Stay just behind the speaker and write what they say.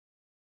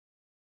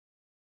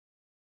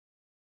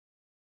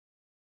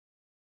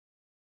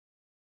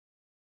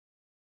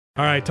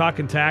All right,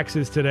 talking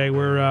taxes today.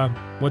 We're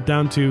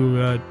down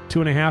to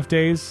 2.5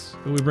 days.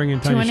 We bring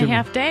in Tonya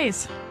 2.5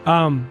 days.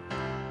 I'm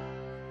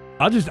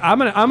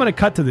gonna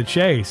cut to the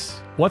chase.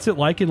 What's it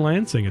like in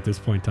Lansing at this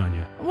point,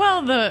 Tonya?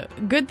 Well, the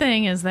good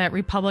thing is that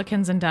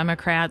Republicans and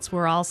Democrats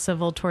were all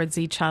civil towards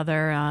each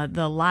other. A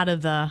lot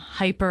of the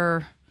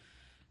hyper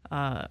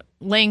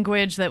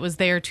language that was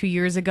there 2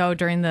 years ago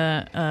during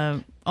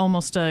the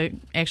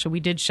actually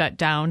we did shut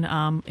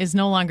down is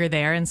no longer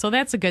there, and so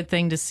that's a good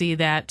thing to see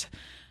that.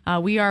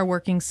 We are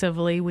working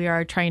civilly. We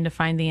are trying to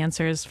find the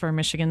answers for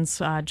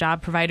Michigan's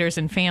job providers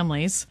and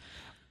families.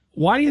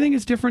 Why do you think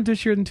it's different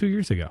this year than 2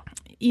 years ago?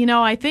 You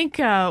know, I think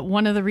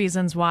one of the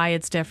reasons why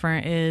it's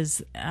different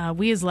is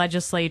we as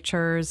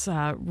legislatures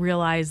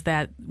realize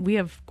that we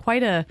have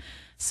quite a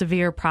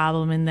severe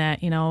problem in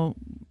that,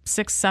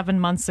 6-7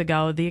 months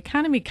ago, the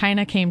economy kind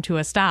of came to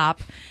a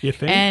stop. You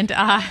think? And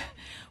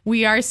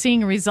we are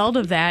seeing a result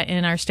of that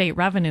in our state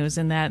revenues,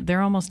 in that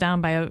they're almost down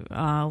by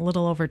a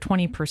little over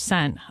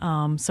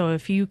 20%. So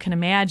if you can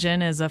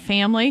imagine, as a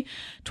family,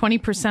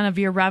 20% of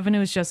your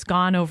revenue is just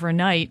gone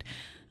overnight.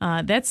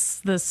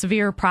 That's the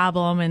severe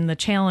problem and the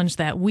challenge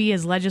that we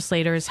as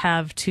legislators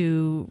have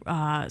to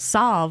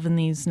solve in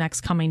these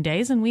next coming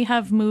days. And we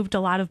have moved a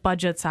lot of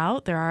budgets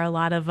out. There are a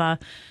lot of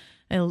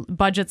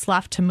budgets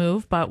left to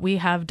move, but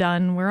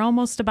we're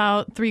almost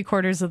about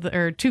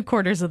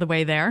 2/4 of the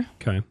way there.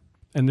 Okay.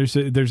 And there's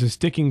a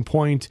sticking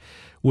point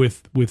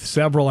with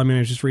several. I mean,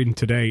 I was just reading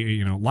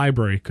today,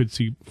 library could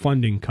see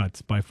funding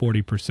cuts by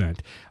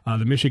 40%.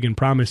 The Michigan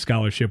Promise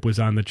Scholarship was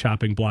on the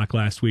chopping block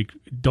last week.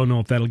 Don't know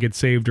if that'll get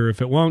saved or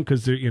if it won't,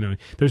 because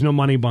there's no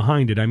money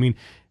behind it. I mean,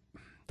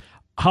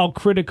 how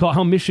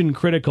mission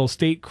critical,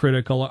 state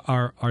critical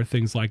are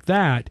things like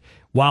that,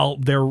 while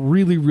they're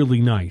really,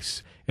 really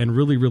nice and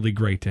really, really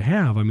great to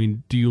have. I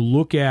mean, do you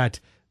look at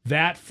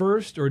that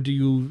first, or do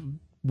you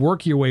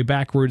work your way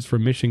backwards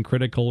from mission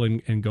critical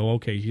and go,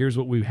 okay, here's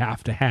what we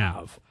have to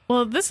have?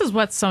 Well, this is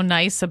what's so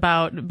nice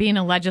about being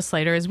a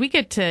legislator is we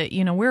get to,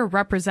 we're a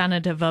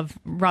representative of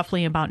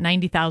roughly about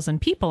 90,000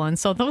 people. And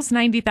so those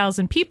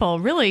 90,000 people,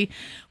 really,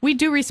 we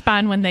do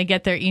respond when they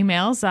get their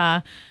emails.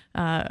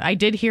 I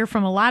did hear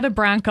from a lot of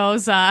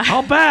Broncos.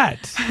 I'll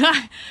bet.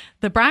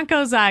 The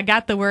Broncos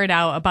got the word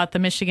out about the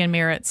Michigan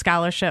Merit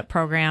Scholarship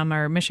Program,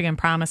 or Michigan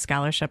Promise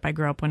Scholarship. I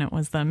grew up when it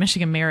was the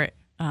Michigan Merit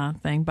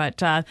thing, but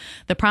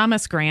the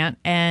Promise Grant.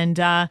 And,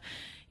 that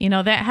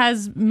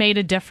has made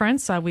a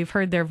difference. We've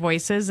heard their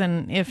voices.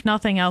 And if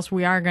nothing else,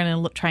 we are going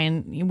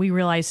to we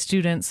realize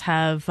students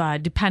have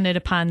depended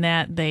upon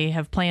that. They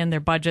have planned their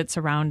budgets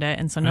around it.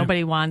 And so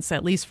nobody wants,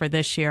 at least for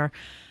this year,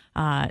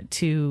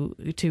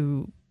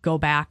 to go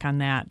back on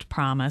that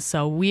promise.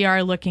 So we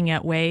are looking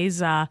at ways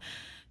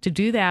to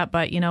do that.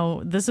 But,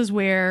 this is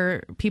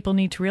where people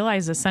need to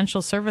realize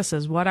essential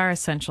services. What are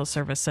essential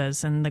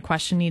services? And the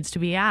question needs to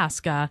be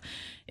asked.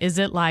 Is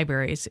it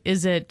libraries?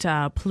 Is it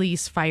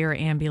police, fire,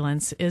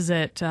 ambulance? Is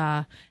it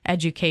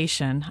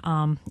education?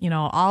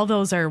 All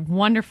those are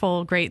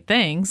wonderful, great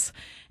things.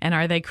 And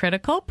are they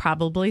critical?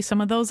 Probably some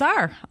of those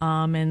are.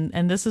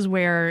 And this is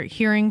where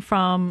hearing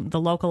from the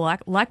local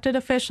elected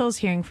officials,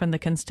 hearing from the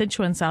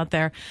constituents out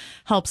there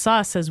helps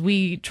us as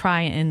we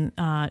try and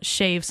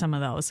shave some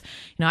of those.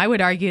 I would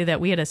argue that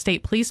we had a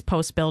state police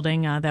post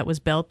building that was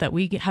built that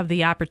we have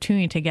the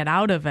opportunity to get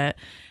out of it.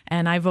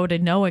 And I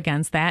voted no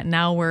against that.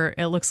 Now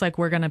it looks like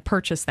we're going to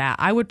purchase that.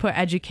 I would put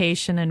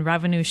education and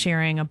revenue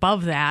sharing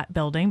above that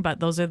building,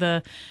 but those are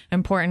the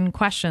important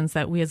questions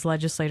that we as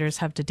legislators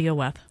have to deal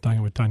with.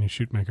 Talking with Tonya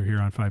Schuitmaker here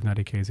on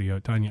 590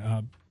 KZO.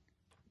 Tonya,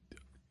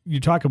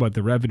 you talk about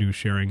the revenue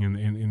sharing in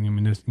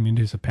the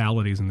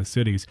municipalities and the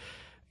cities.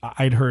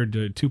 I'd heard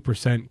a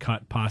 2%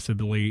 cut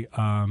possibly.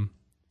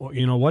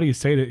 What do you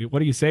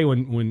say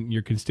when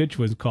your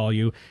constituents call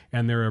you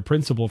and they're a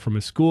principal from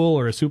a school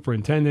or a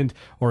superintendent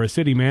or a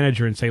city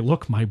manager and say,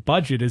 look, my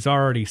budget is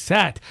already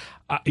set.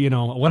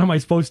 What am I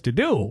supposed to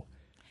do?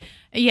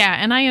 Yeah,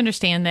 and I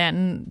understand that.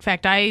 In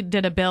fact, I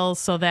did a bill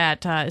so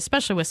that,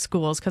 especially with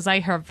schools, because I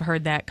have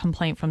heard that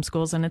complaint from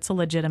schools, and it's a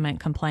legitimate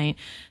complaint.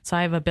 So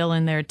I have a bill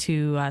in there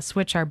to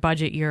switch our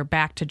budget year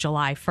back to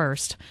July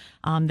 1st.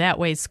 That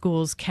way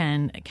schools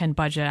can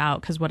budget out,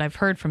 because what I've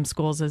heard from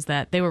schools is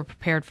that they were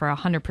prepared for a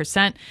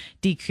 100%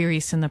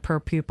 decrease in the per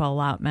pupil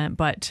allotment,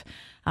 but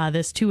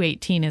this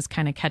 218 is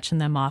kind of catching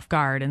them off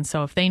guard. And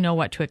so if they know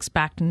what to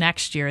expect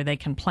next year, they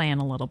can plan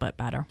a little bit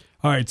better.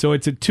 All right, so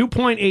it's at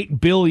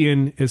 $2.8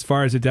 billion as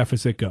far as the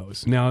deficit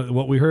goes. Now,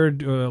 what we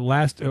heard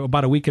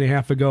about a week and a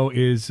half ago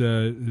is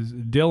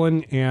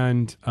Dillon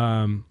and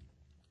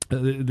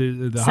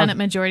the Senate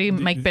Majority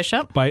Mike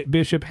Bishop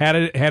had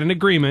an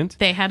agreement.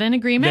 They had an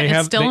agreement.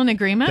 It's still an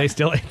agreement.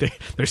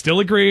 They're still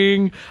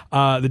agreeing.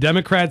 The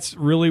Democrats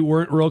really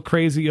weren't real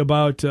crazy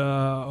about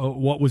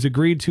what was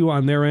agreed to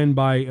on their end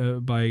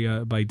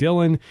by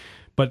Dillon.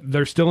 But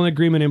there's still an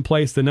agreement in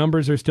place. The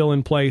numbers are still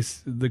in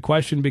place. The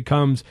question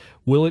becomes,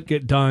 will it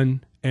get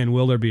done, and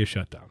will there be a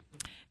shutdown?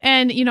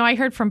 And, I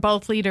heard from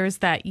both leaders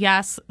that,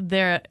 yes,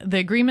 the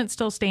agreement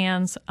still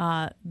stands.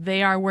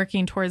 They are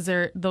working towards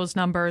those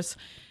numbers.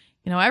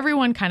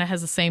 everyone kind of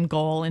has the same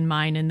goal in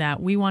mind in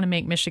that we want to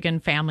make Michigan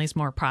families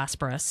more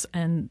prosperous.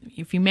 And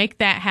if you make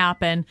that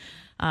happen,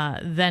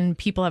 then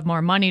people have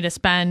more money to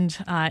spend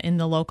in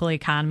the local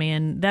economy.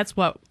 And that's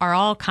what our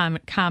all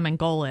common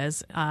goal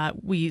is.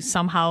 We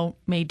somehow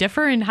may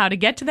differ in how to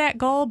get to that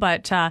goal,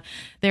 but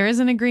there is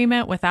an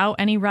agreement without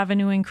any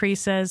revenue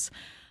increases.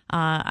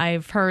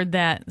 I've heard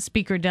that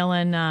Speaker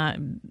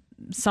Dillon,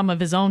 some of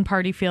his own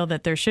party feel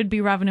that there should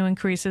be revenue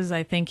increases.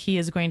 I think he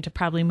is going to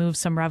probably move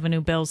some revenue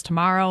bills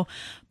tomorrow,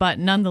 but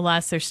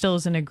nonetheless, there still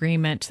is an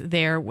agreement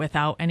there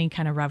without any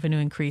kind of revenue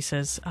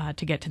increases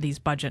to get to these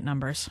budget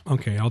numbers.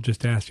 Okay, I'll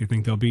just ask, you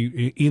think there'll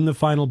be, in the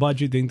final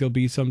budget, think there'll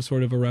be some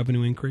sort of a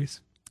revenue increase?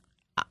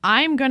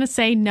 I'm going to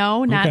say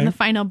no, not in the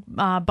final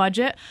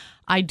budget.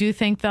 I do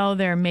think, though,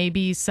 there may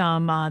be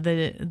some,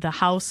 the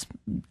House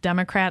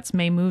Democrats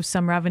may move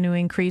some revenue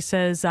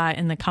increases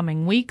in the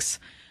coming weeks.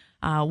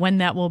 When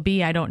that will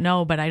be, I don't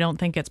know, but I don't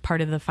think it's part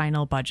of the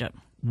final budget.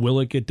 Will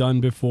it get done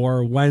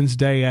before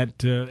Wednesday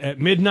at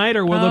midnight,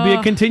 or will there be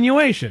a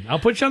continuation? I'll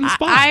put you on the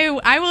spot.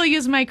 I will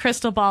use my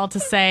crystal ball to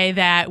say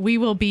that we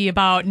will be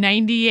about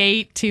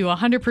 98 to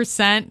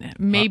 100%.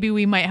 Maybe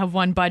we might have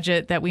one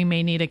budget that we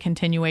may need a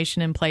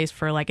continuation in place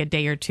for like a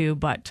day or two,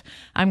 but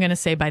I'm going to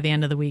say by the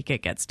end of the week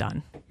it gets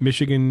done.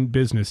 Michigan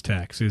business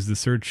tax, is the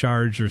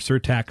surcharge or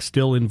surtax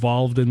still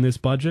involved in this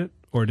budget?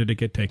 Or did it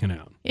get taken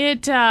out?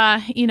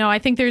 I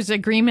think there's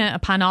agreement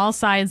upon all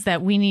sides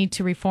that we need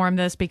to reform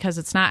this because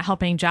it's not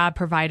helping job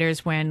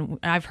providers. When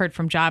I've heard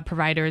from job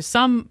providers,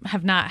 some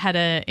have not had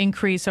an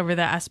increase over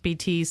the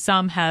SBT.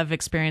 Some have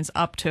experienced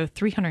up to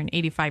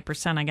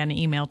 385%. I got an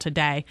email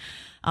today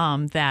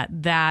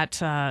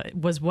that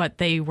was what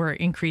they were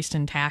increased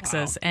in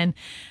taxes. Wow. And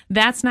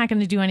that's not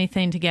going to do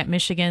anything to get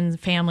Michigan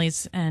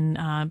families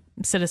and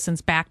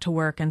citizens back to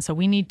work. And so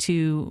we need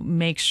to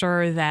make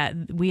sure that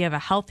we have a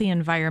healthy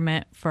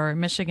environment for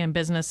Michigan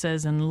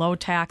businesses and low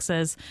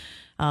taxes,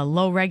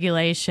 low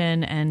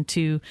regulation, and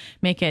to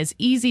make it as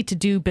easy to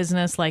do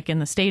business like in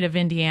the state of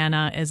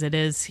Indiana as it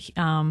is.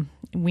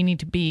 We need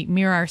to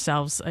mirror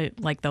ourselves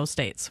like those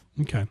states.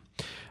 Okay.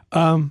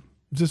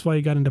 Is this why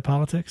you got into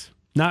politics?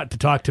 Not to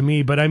talk to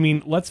me, but I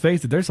mean, let's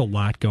face it, there's a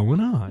lot going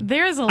on.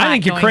 There's a lot. I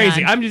think you're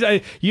crazy. On. I'm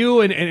just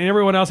you and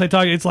everyone else I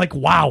talk to, it's like,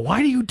 wow,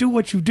 why do you do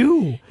what you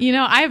do?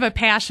 I have a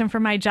passion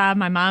for my job.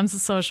 My mom's a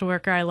social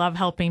worker. I love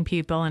helping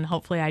people, and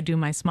hopefully I do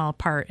my small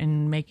part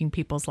in making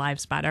people's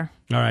lives better.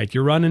 All right,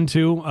 you're running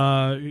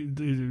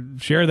to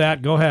share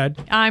that. Go ahead.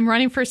 I'm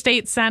running for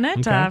state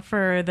senate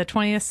for the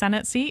 20th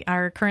Senate seat.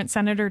 Our current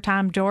Senator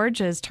Tom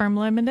George is term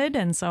limited,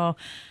 and so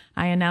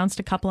I announced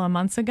a couple of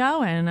months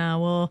ago, and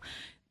we'll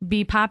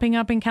be popping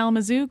up in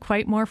Kalamazoo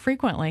quite more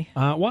frequently.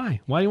 Why?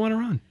 Why do you want to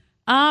run?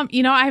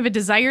 I have a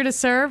desire to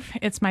serve.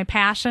 It's my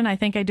passion. I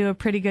think I do a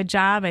pretty good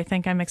job. I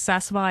think I'm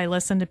accessible. I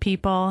listen to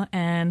people.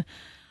 And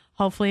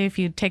hopefully, if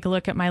you take a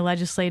look at my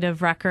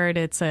legislative record,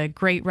 it's a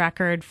great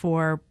record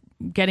for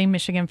getting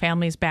Michigan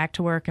families back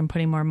to work and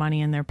putting more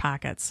money in their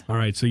pockets. All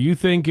right. So you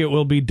think it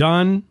will be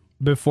done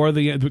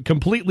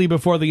completely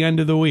before the end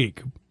of the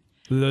week?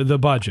 The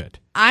budget.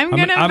 I'm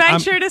going to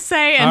venture to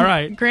say, and all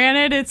right.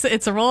 Granted,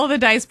 it's a roll of the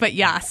dice, but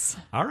yes.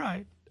 All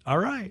right.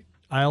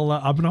 I'm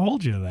going to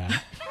hold you to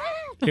that.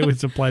 It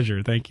was a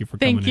pleasure. Thank you for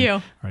coming in. Thank you.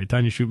 All right,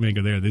 Tonya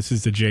Schuitmaker there. This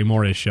is the Jay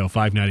Morris Show,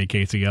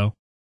 590 KZO.